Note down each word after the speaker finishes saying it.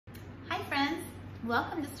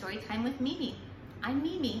Welcome to Storytime with Mimi. I'm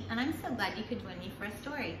Mimi, and I'm so glad you could join me for a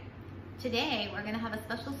story. Today, we're going to have a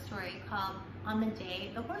special story called On the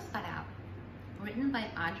Day the Horse Got Out, written by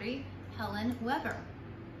Audrey, Helen Weber.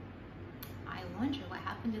 I wonder what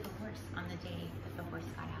happened to the horse on the day that the horse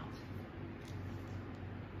got out.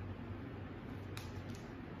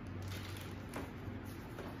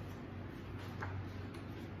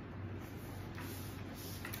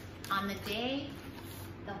 On the day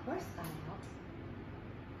the horse got out,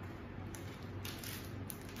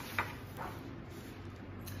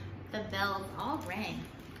 the bells all rang.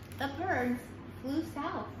 The birds flew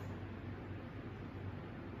south.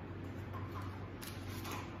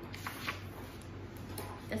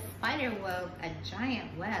 The spider wove a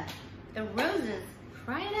giant web. The roses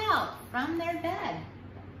cried out from their bed.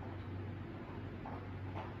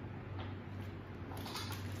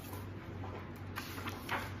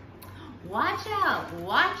 Watch out,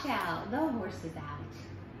 the horse is out.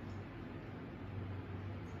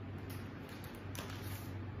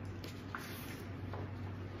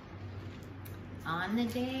 On the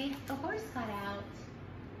day the horse got out,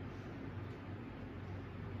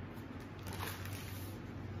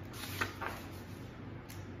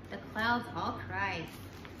 the clouds all cried.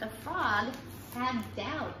 The frog had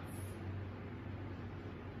doubts.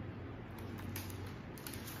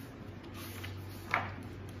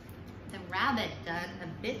 The rabbit dug a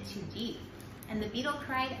bit too deep, and the beetle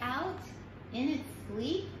cried out in its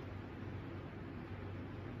sleep.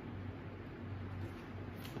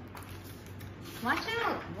 Watch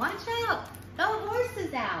out, the horse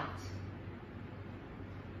is out.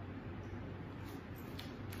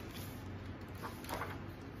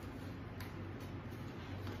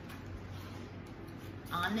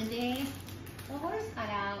 On the day the horse got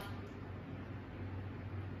out,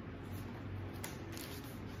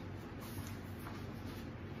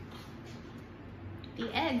 the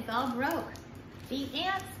eggs all broke. The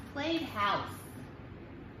ants played house.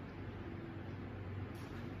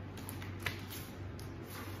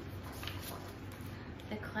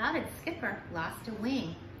 The clouded skipper lost a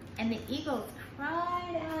wing, and the eagles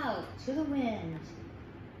cried out to the wind.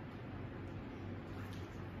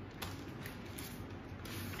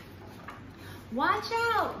 Watch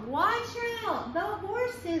out, the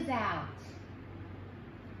horse is out.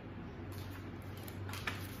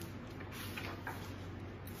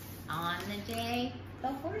 On the day the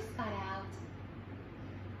horse got out,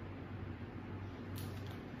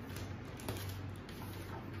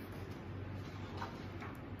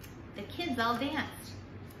 the kids all danced.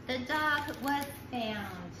 The dog was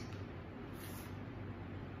found.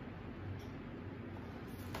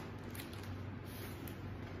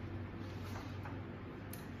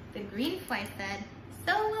 The green fly said,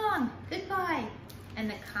 "So long, goodbye." And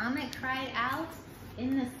the comet cried out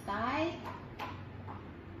in the sky,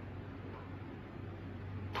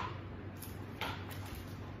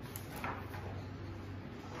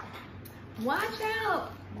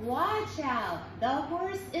 Watch out, the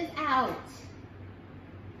horse is out.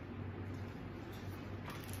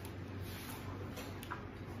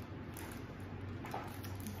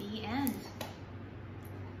 The end.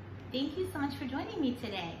 Thank you so much for joining me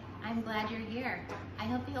today. I'm glad you're here. I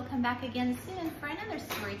hope you'll come back again soon for another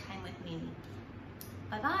story time with me.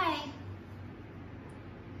 Bye-bye.